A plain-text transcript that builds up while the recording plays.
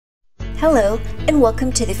Hello and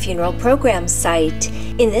welcome to the Funeral Program site.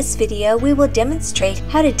 In this video we will demonstrate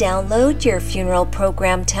how to download your funeral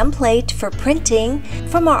program template for printing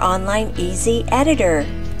from our online easy editor.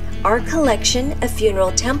 Our collection of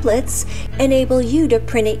funeral templates enable you to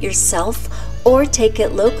print it yourself or take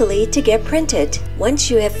it locally to get printed.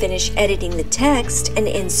 Once you have finished editing the text and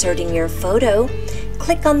inserting your photo,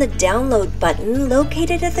 click on the download button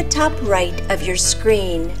located at the top right of your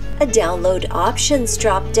screen. A download options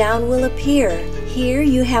drop-down will appear. Here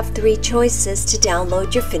you have three choices to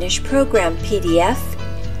download your finished program: PDF,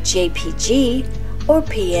 JPG, or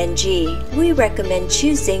PNG. We recommend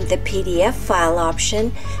choosing the PDF file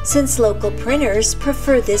option since local printers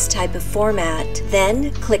prefer this type of format.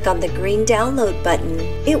 Then click on the green download button.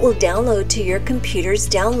 It will download to your computer's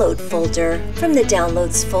download folder. From the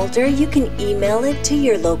downloads folder, you can email it to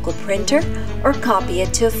your local printer or copy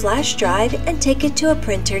it to a flash drive and take it to a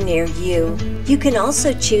printer near you. You can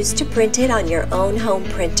also choose to print it on your own home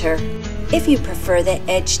printer. If you prefer the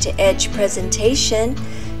edge-to-edge presentation,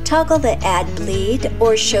 toggle the Add Bleed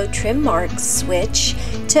or Show Trim Marks switch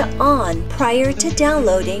to On prior to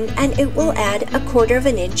downloading, and it will add a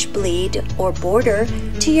 1/4 inch bleed or border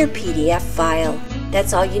to your PDF file.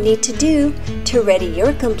 That's all you need to do to ready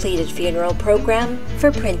your completed funeral program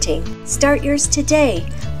for printing. Start yours today,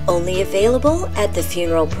 only available at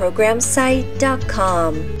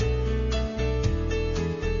thefuneralprogramsite.com.